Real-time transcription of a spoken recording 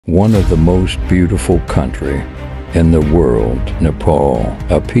One of the most beautiful country in the world, Nepal,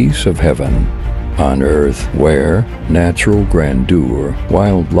 a piece of heaven on earth where natural grandeur,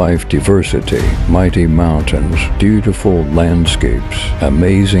 wildlife diversity, mighty mountains, beautiful landscapes,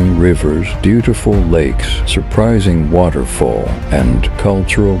 amazing rivers, beautiful lakes, surprising waterfall, and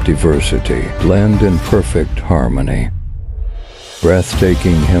cultural diversity blend in perfect harmony.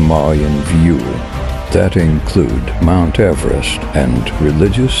 Breathtaking Himalayan view that include Mount Everest and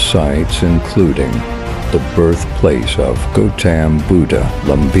religious sites including the birthplace of Gautam Buddha,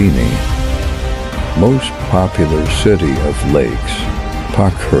 Lumbini, most popular city of lakes,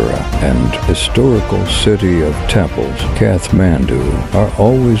 Pokhara, and historical city of temples, Kathmandu, are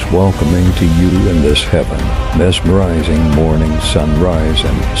always welcoming to you in this heaven. Mesmerizing morning sunrise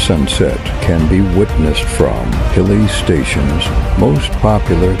and sunset can be witnessed from hilly stations, most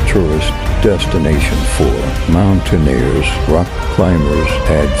popular tourist destination for mountaineers, rock climbers,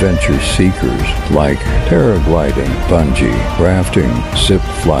 adventure seekers like paragliding, bungee, rafting, zip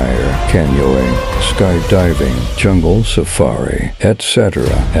flyer, canoeing, skydiving, jungle safari, etc.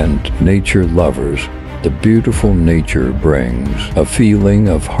 And nature lovers. The beautiful nature brings a feeling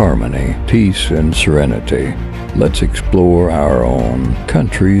of harmony, peace, and serenity. Let's explore our own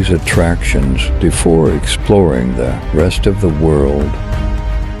country's attractions before exploring the rest of the world.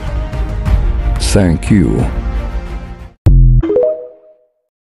 Thank you.